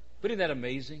 But isn't that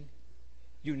amazing?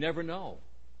 You never know.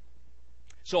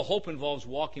 So hope involves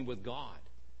walking with God.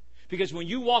 Because when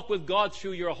you walk with God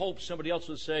through your hope, somebody else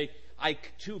will say, I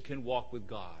too can walk with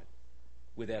God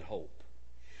with that hope.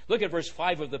 Look at verse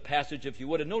 5 of the passage, if you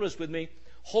would. And notice with me,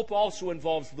 hope also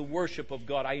involves the worship of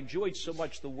God. I enjoyed so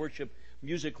much the worship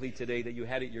musically today that you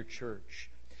had at your church.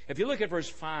 If you look at verse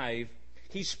 5,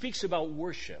 he speaks about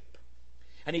worship.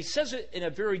 And he says it in a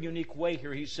very unique way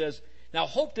here. He says, now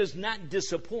hope does not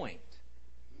disappoint.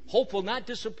 Hope will not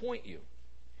disappoint you.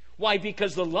 Why?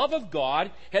 Because the love of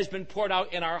God has been poured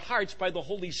out in our hearts by the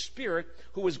Holy Spirit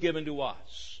who was given to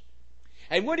us.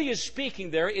 And what he is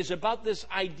speaking there is about this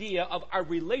idea of our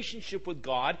relationship with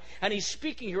God, and he's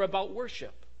speaking here about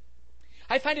worship.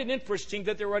 I find it interesting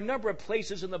that there are a number of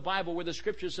places in the Bible where the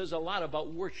Scripture says a lot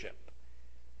about worship.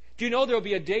 Do you know there will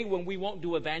be a day when we won't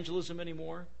do evangelism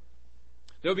anymore?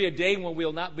 There will be a day when we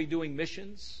will not be doing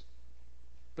missions.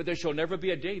 But there shall never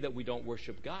be a day that we don't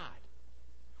worship God.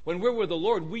 When we're with the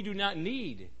Lord, we do not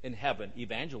need in heaven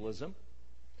evangelism.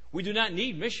 We do not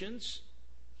need missions,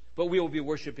 but we will be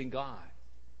worshiping God.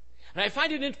 And I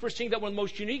find it interesting that one of the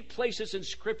most unique places in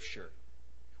Scripture,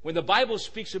 when the Bible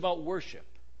speaks about worship,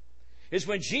 is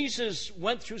when Jesus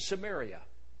went through Samaria.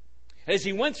 As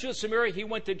he went through Samaria, he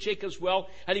went to Jacob's well,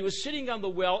 and he was sitting on the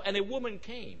well, and a woman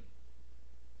came.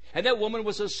 And that woman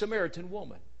was a Samaritan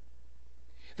woman.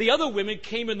 The other women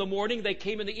came in the morning, they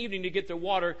came in the evening to get their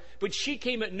water, but she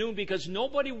came at noon because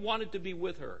nobody wanted to be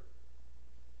with her.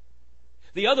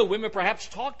 The other women perhaps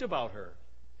talked about her.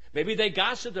 Maybe they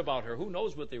gossiped about her. Who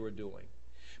knows what they were doing?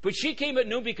 But she came at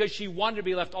noon because she wanted to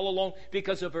be left all alone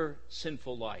because of her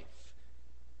sinful life.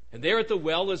 And there at the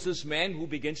well is this man who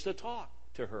begins to talk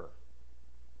to her.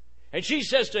 And she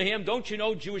says to him, "Don't you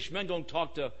know Jewish men don't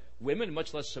talk to women,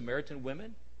 much less Samaritan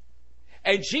women?"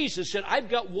 And Jesus said, "I've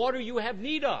got water you have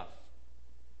need of."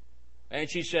 And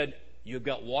she said, "You've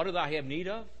got water that I have need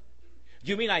of?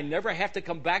 Do you mean I never have to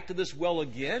come back to this well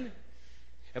again?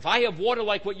 If I have water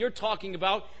like what you're talking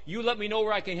about, you let me know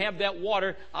where I can have that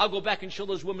water. I'll go back and show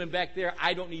those women back there.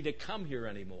 I don't need to come here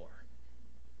anymore."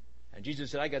 And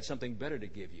Jesus said, "I got something better to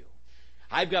give you.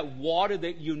 I've got water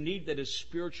that you need that is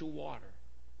spiritual water."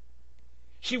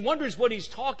 She wonders what he's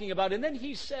talking about. And then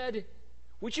he said,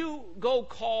 "Would you go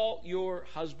call your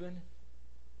husband?"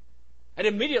 And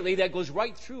immediately that goes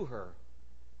right through her.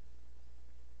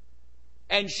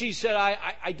 And she said,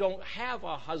 I don't have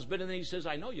a husband. And then he says,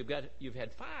 "I know you've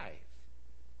had 5.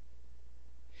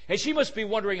 And she must be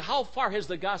wondering, how far has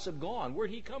the gossip gone?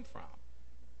 Where'd he come from?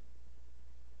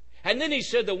 And then he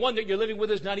said, "The one that you're living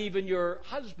with is not even your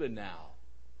husband now."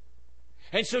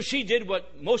 And so she did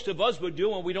what most of us would do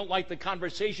when we don't like the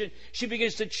conversation. She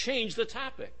begins to change the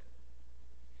topic.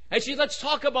 And she, "Let's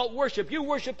talk about worship. You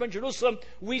worship in Jerusalem.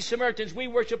 We Samaritans, we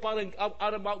worship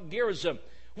out of Mount Gerizim.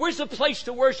 Where's the place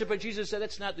to worship?" And Jesus said,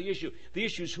 "That's not the issue. The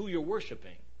issue is who you're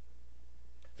worshiping."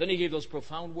 Then he gave those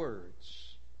profound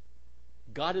words.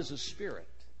 God is a spirit.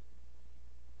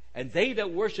 And they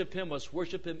that worship him must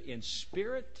worship him in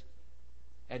spirit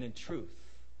and in truth.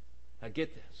 Now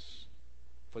get this.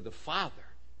 For the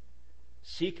Father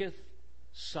seeketh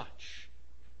such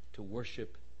to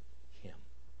worship him.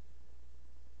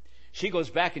 She goes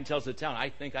back and tells the town, "I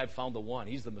think I've found the one.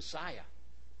 He's the Messiah."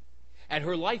 And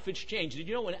her life has changed. Did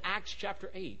you know in Acts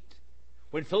chapter 8,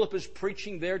 when Philip is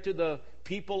preaching there to the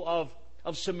people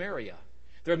of Samaria,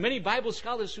 there are many Bible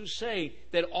scholars who say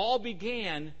that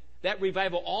that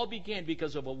revival all began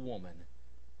because of a woman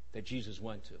that Jesus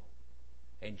went to.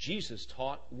 And Jesus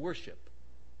taught worship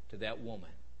to that woman.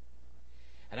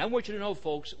 And I want you to know,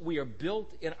 folks, we are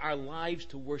built in our lives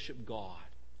to worship God.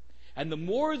 And the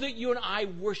more that you and I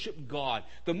worship God,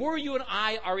 the more you and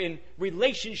I are in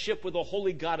relationship with the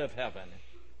holy God of heaven,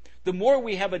 the more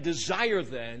we have a desire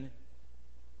then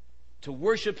to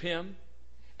worship him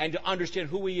and to understand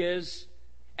who he is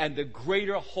and the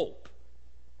greater hope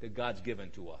that God's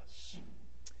given to us.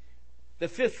 The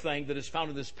fifth thing that is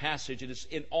found in this passage, it is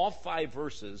in all 5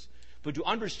 verses, but to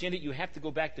understand it, you have to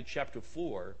go back to chapter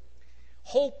 4.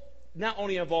 Hope not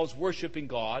only involves worshiping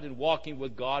God and walking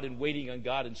with God and waiting on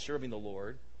God and serving the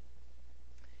Lord,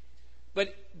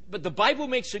 but the Bible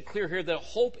makes it clear here that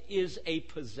hope is a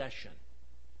possession.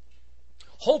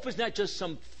 Hope is not just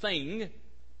something.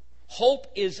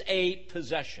 Hope is a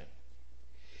possession.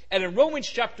 And in Romans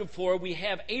chapter 4, we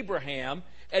have Abraham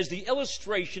as the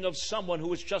illustration of someone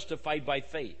who is justified by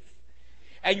faith.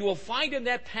 And you will find in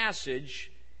that passage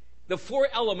the 4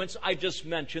 elements I've just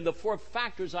mentioned, the 4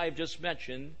 factors I've just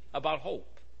mentioned about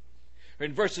hope.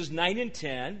 In verses 9 and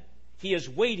 10, he is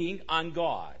waiting on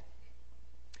God.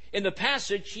 In the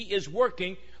passage, he is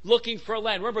working, looking for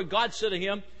land. Remember, God said to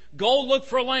him, "Go look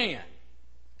for land."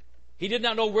 He did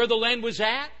not know where the land was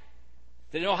at.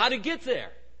 Didn't know how to get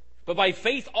there. But by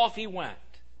faith, off he went.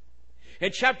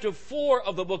 In chapter 4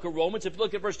 of the book of Romans, if you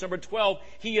look at verse number 12,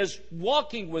 he is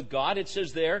walking with God. It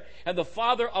says there, "And the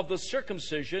father of the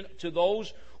circumcision to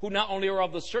those who not only are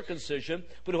of the circumcision,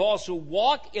 but who also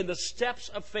walk in the steps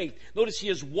of faith." Notice he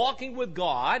is walking with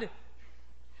God.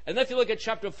 And then if you look at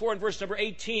chapter 4 and verse number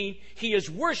 18, he is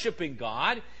worshiping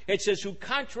God. It says, "Who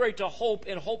contrary to hope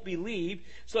in hope believed,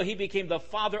 so he became the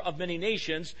father of many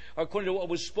nations. According to what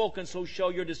was spoken, so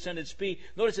shall your descendants be."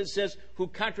 Notice it says, "Who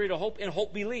contrary to hope in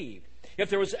hope believed." If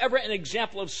there was ever an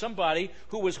example of somebody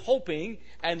who was hoping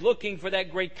and looking for that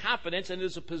great confidence and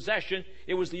as a possession,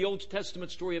 it was the Old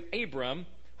Testament story of Abram,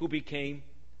 who became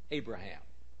Abraham.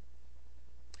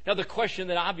 Now the question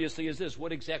then obviously is this: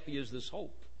 what exactly is this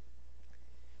hope?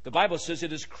 The Bible says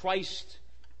it is Christ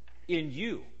in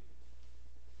you,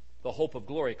 the hope of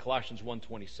glory, Colossians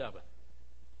 1:27.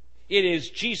 It is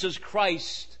Jesus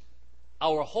Christ,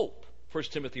 our hope, 1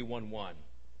 Timothy 1:1.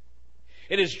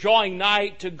 It is drawing nigh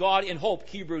to God in hope,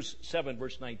 Hebrews 7,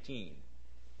 verse 19.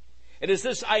 It is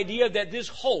this idea that this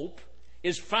hope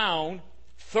is found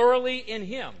thoroughly in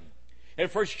Him. In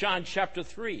 1 John chapter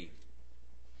 3,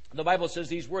 the Bible says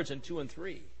these words in 2 and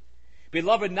 3.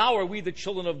 Beloved, now are we the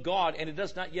children of God, and it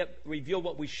does not yet reveal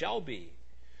what we shall be.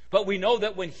 But we know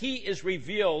that when He is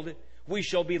revealed, we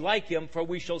shall be like Him, for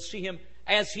we shall see Him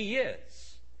as He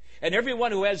is. And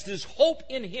everyone who has this hope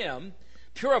in Him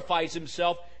purifies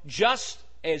himself just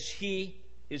as He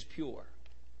is pure.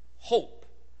 Hope.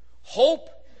 Hope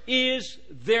is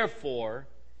therefore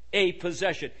a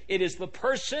possession. It is the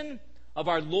person of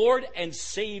our Lord and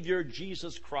Savior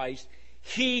Jesus Christ.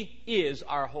 He is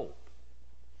our hope.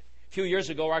 A few years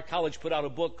ago, our college put out a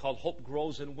book called Hope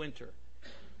Grows in Winter.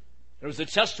 It was the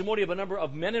testimony of a number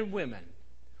of men and women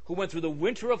who went through the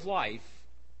winter of life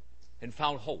and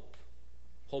found hope.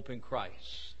 Hope in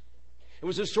Christ. It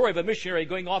was a story of a missionary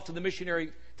going off to the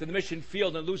mission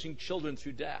field and losing children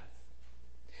through death.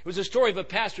 It was a story of a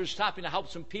pastor stopping to help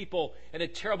some people in a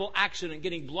terrible accident,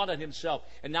 getting blood on himself,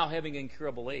 and now having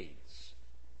incurable AIDS.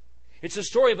 It's a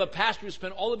story of a pastor who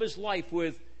spent all of his life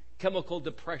with chemical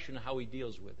depression and how he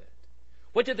deals with it.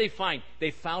 What did they find?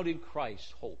 They found in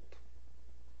Christ hope.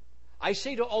 I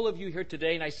say to all of you here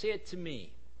today, and I say it to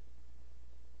me,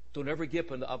 don't ever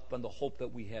give up on the hope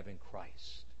that we have in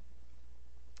Christ.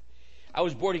 I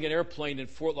was boarding an airplane in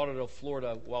Fort Lauderdale,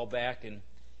 Florida, a while back, and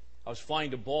I was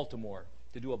flying to Baltimore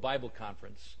to do a Bible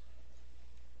conference.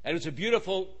 And it was a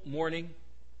beautiful morning,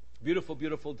 beautiful,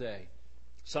 beautiful day.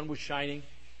 Sun was shining.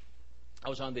 I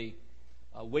was on the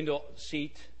window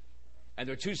seat, and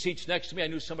there were two seats next to me. I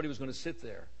knew somebody was going to sit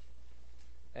there.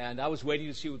 And I was waiting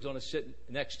to see who was going to sit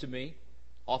next to me.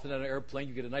 Often on an airplane,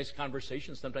 you get a nice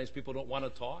conversation. Sometimes people don't want to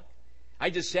talk. I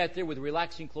just sat there with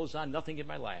relaxing clothes on, nothing in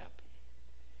my lap.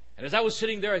 And as I was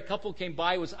sitting there, a couple came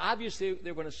by. It was obvious they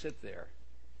were going to sit there.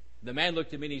 The man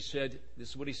looked at me and he said, this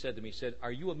is what he said to me. He said,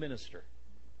 "Are you a minister?"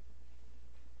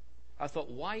 I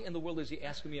thought, why in the world is he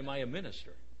asking me, am I a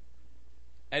minister?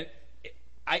 And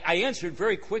I answered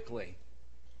very quickly.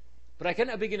 But I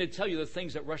cannot begin to tell you the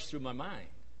things that rushed through my mind.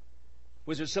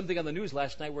 Was there something on the news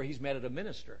last night where he's mad at a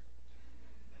minister?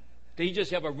 Did he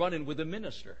just have a run-in with a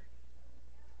minister?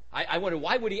 I wonder,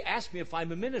 why would he ask me if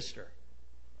I'm a minister?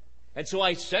 And so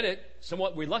I said it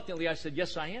somewhat reluctantly. I said,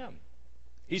 yes, I am.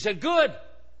 He said, good.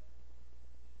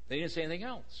 They didn't say anything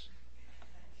else.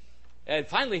 And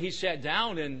finally he sat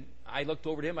down and I looked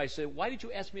over to him. I said, why did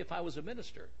you ask me if I was a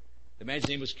minister? The man's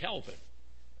name was Calvin.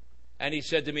 And he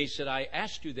said to me, he said, I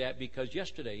asked you that because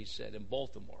yesterday, he said, in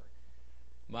Baltimore,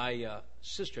 my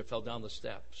sister fell down the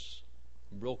steps,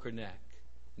 broke her neck,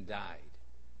 and died.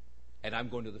 And I'm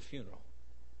going to the funeral.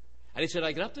 And he said,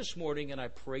 I got up this morning and I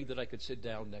prayed that I could sit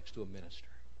down next to a minister.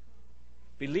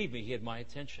 Believe me, he had my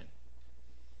attention.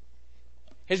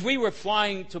 As we were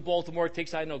flying to Baltimore, it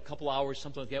takes, I don't know, a couple hours,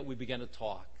 something like that, we began to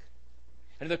talk.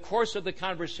 And in the course of the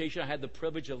conversation, I had the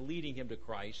privilege of leading him to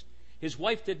Christ. His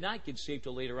wife did not get saved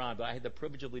till later on, but I had the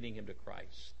privilege of leading him to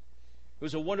Christ. It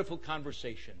was a wonderful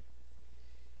conversation.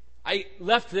 I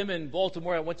left them in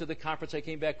Baltimore. I went to the conference. I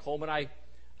came back home, and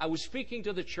I was speaking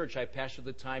to the church I pastored at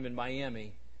the time in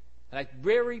Miami. And I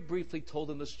very briefly told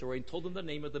them the story and told them the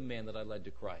name of the man that I led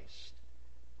to Christ.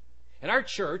 In our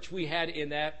church, we had in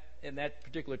that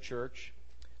particular church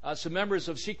some members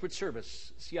of Secret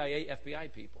Service, CIA,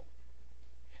 FBI people.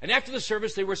 And after the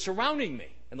service, they were surrounding me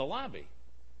in the lobby.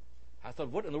 I thought,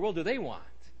 what in the world do they want?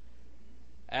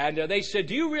 And they said,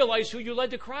 do you realize who you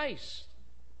led to Christ?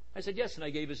 I said, yes, and I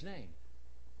gave his name.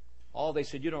 Oh, they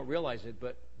said, you don't realize it,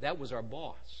 but that was our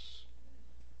boss.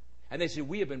 And they said,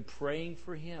 we have been praying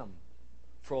for him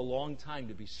for a long time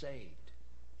to be saved.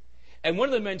 And one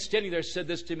of the men standing there said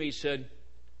this to me. He said,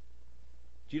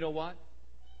 do you know what?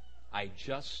 I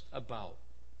just about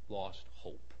lost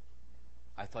hope.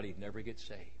 I thought he'd never get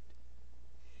saved.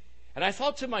 And I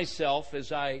thought to myself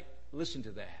as I listened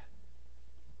to that,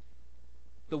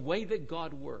 the way that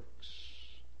God works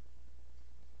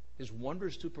is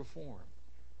wonders to perform.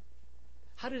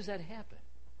 How does that happen?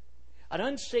 An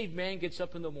unsaved man gets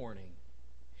up in the morning.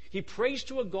 He prays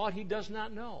to a God he does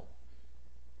not know.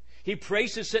 He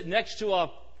prays to sit next to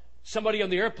somebody on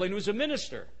the airplane who's a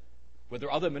minister. Were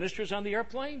there other ministers on the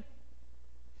airplane?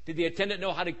 Did the attendant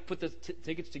know how to put the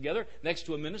tickets together next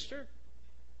to a minister?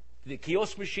 Did the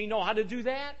kiosk machine know how to do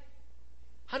that?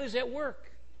 How does that work?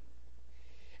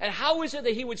 And how is it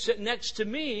that he would sit next to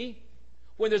me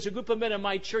when there's a group of men in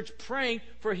my church praying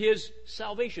for his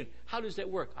salvation? How does that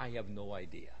work? I have no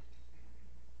idea.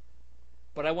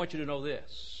 But I want you to know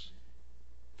this.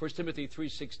 1 Timothy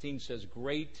 3:16 says,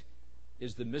 "Great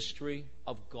is the mystery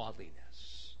of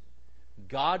godliness.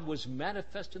 God was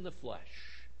manifest in the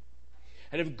flesh."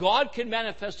 And if God can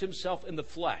manifest himself in the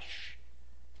flesh,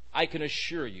 I can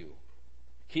assure you,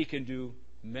 he can do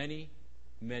many,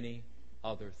 many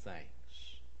other things.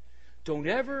 Don't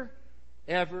ever,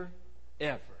 ever,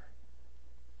 ever,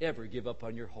 ever give up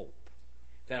on your hope.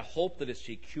 That hope that is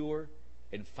secure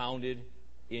and founded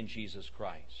in Jesus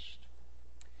Christ.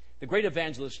 The great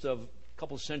evangelist of a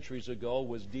couple centuries ago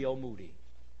was D.L. Moody.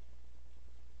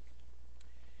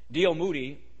 D.L.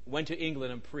 Moody went to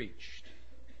England and preached.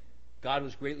 God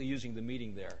was greatly using the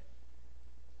meeting there.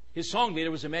 His song leader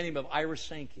was a man named Ira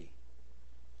Sankey.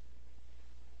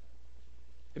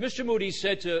 And Mr. Moody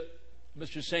said to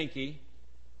Mr. Sankey,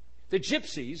 "The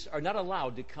gypsies are not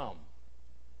allowed to come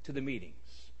to the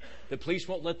meetings. The police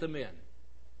won't let them in.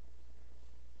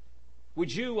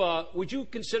 Would you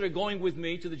consider going with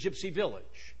me to the gypsy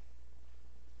village?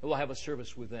 And we'll have a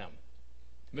service with them."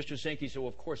 Mr. Sankey said, "Well,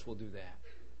 of course we'll do that."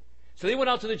 So they went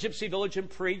out to the gypsy village and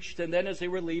preached, and then as they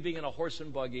were leaving in a horse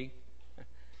and buggy,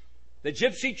 the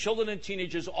gypsy children and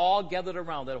teenagers all gathered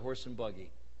around that horse and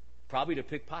buggy, probably to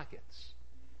pick pockets.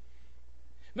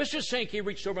 Mr. Sankey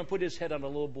reached over and put his head on a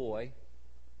little boy.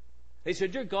 They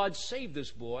said, "Dear God, save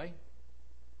this boy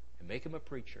and make him a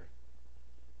preacher."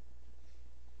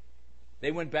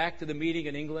 They went back to the meeting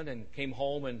in England and came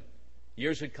home, and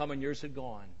years had come and years had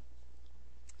gone.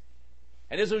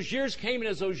 And as those years came and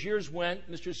as those years went,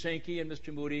 Mr. Sankey and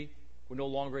Mr. Moody were no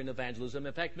longer in evangelism.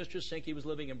 In fact, Mr. Sankey was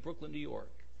living in Brooklyn, New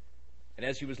York. And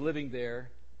as he was living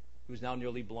there, he was now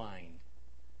nearly blind.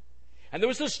 And there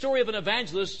was this story of an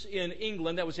evangelist in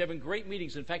England that was having great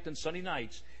meetings. In fact, on Sunday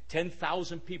nights,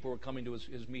 10,000 people were coming to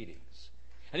his meetings.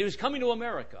 And he was coming to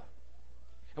America.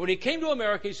 And when he came to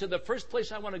America, he said, "The first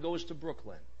place I want to go is to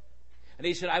Brooklyn." And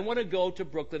he said, "I want to go to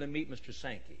Brooklyn and meet Mr.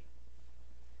 Sankey."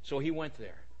 So he went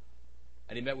there.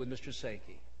 And he met with Mr.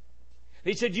 Sankey.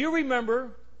 And he said, "Do you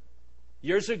remember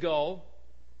years ago,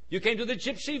 you came to the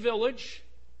gypsy village?"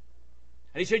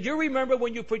 And he said, "You remember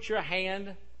when you put your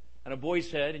hand on a boy's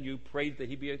head and you prayed that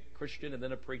he be a Christian and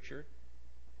then a preacher?"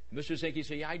 And Mr. Sankey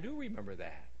said, "Yeah, I do remember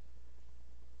that."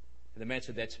 And the man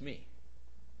said, "That's me.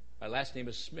 My last name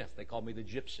is Smith. They call me the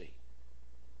Gypsy.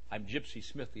 I'm Gypsy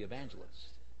Smith, the evangelist."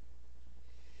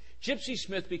 Gypsy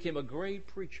Smith became a great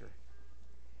preacher.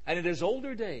 And in his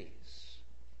older days,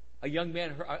 a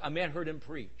man heard him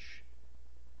preach.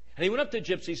 And he went up to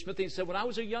Gypsy Smith and he said, "When I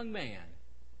was a young man,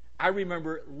 I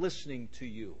remember listening to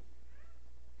you.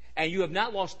 And you have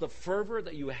not lost the fervor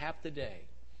that you have today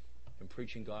in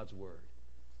preaching God's Word.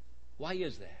 Why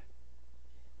is that?"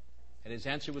 And his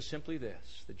answer was simply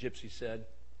this. The gypsy said,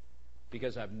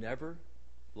 "Because I've never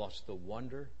lost the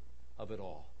wonder of it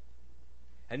all."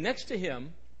 And next to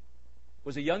him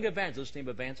was a young evangelist named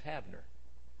Vance Havner.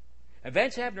 And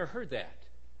Vance Havner heard that.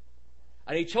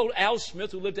 And he told Al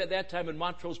Smith, who lived at that time in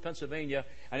Montrose, Pennsylvania,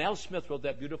 and Al Smith wrote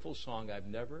that beautiful song, "I've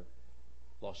never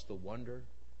lost the wonder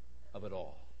of it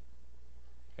all."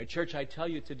 And church, I tell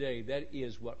you today, that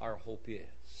is what our hope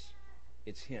is.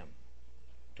 It's Him.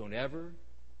 Don't ever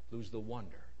lose the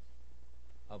wonder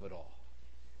of it all.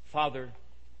 Father,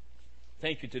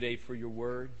 thank you today for your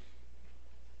word.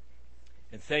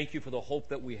 And thank you for the hope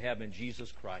that we have in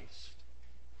Jesus Christ.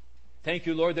 Thank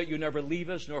you, Lord, that you never leave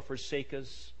us nor forsake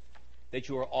us, that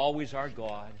you are always our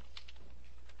God.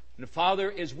 And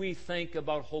Father, as we think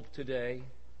about hope today,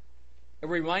 we're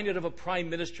reminded of a prime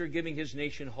minister giving his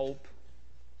nation hope.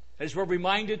 As we're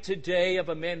reminded today of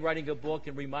a man writing a book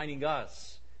and reminding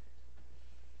us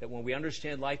that when we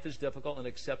understand life is difficult and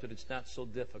accept it, it's not so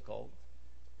difficult.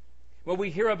 When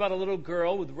we hear about a little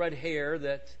girl with red hair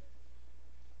that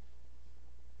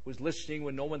was listening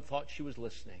when no one thought she was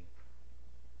listening.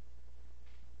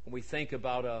 When we think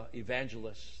about an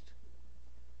evangelist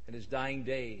in his dying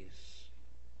days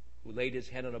who laid his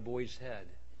hand on a boy's head,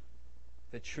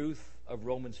 the truth of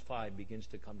Romans 5 begins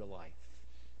to come to life.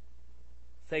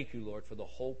 Thank you, Lord, for the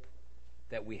hope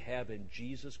that we have in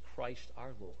Jesus Christ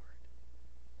our Lord.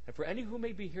 And for any who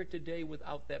may be here today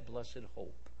without that blessed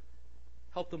hope,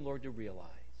 help them, Lord, to realize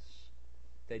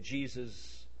that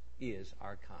Jesus is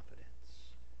our confidence.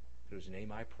 In whose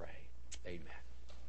name I pray. Amen.